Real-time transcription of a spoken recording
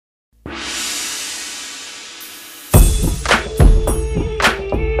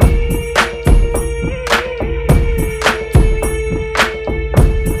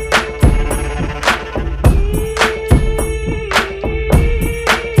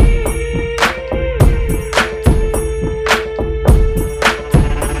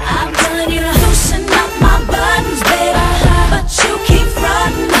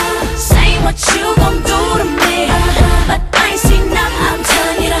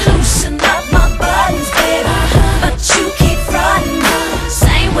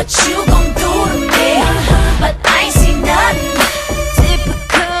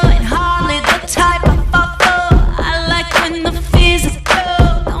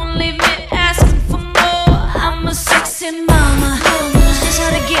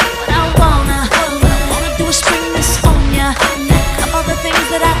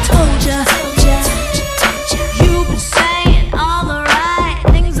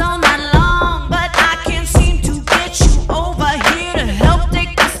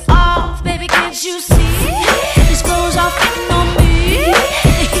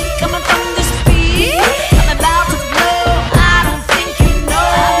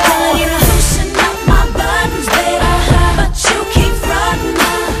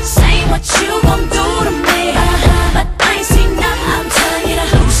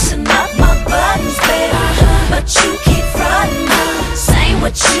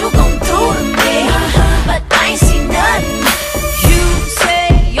what you gon' do to me, but I ain't seen nothing. You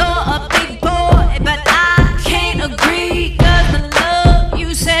say you're a big boy, but I can't agree, 'cause the love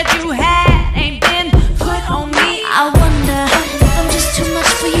you said you had ain't been put on me. I wonder if I'm just too much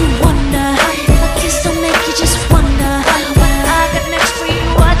for you, wonder if my kiss don't make you just wonder What I got next for you,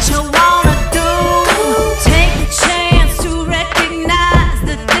 what you wanna do? Take a chance to recognize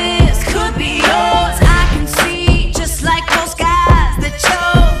that this could be yours. I can see, just like those guys, that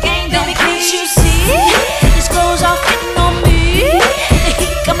your game don't Baby, be. can't you see? This goes off hitting on me. The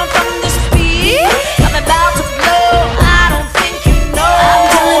heat coming from the speed, I'm about to blow. I don't think you know. I'm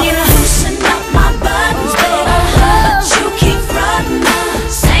telling you to loosen up my buttons, baby, but you keep frontin',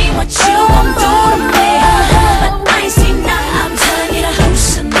 saying what you gon' do to me, but I ain't seen nothing. I'm telling you to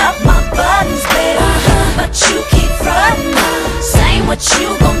loosen up my buttons, baby, but you keep frontin', saying what you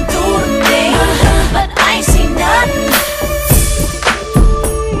gon' do to me, but I ain't seen nothing.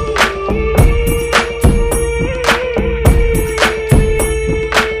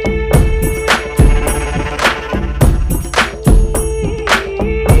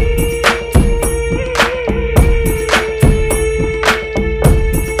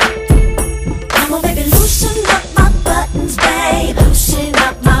 Come on, baby, loosen up my buttons, babe. Loosen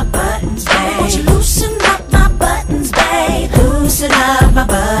up my buttons, babe. Won't you loosen up my buttons, babe? Loosen up my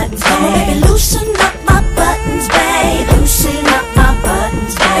buttons, babe. Come on, baby, loosen up my buttons, babe. Loosen up my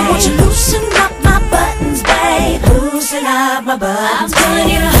buttons, babe. Won't you loosen up my buttons, babe? Loosen up my buttons.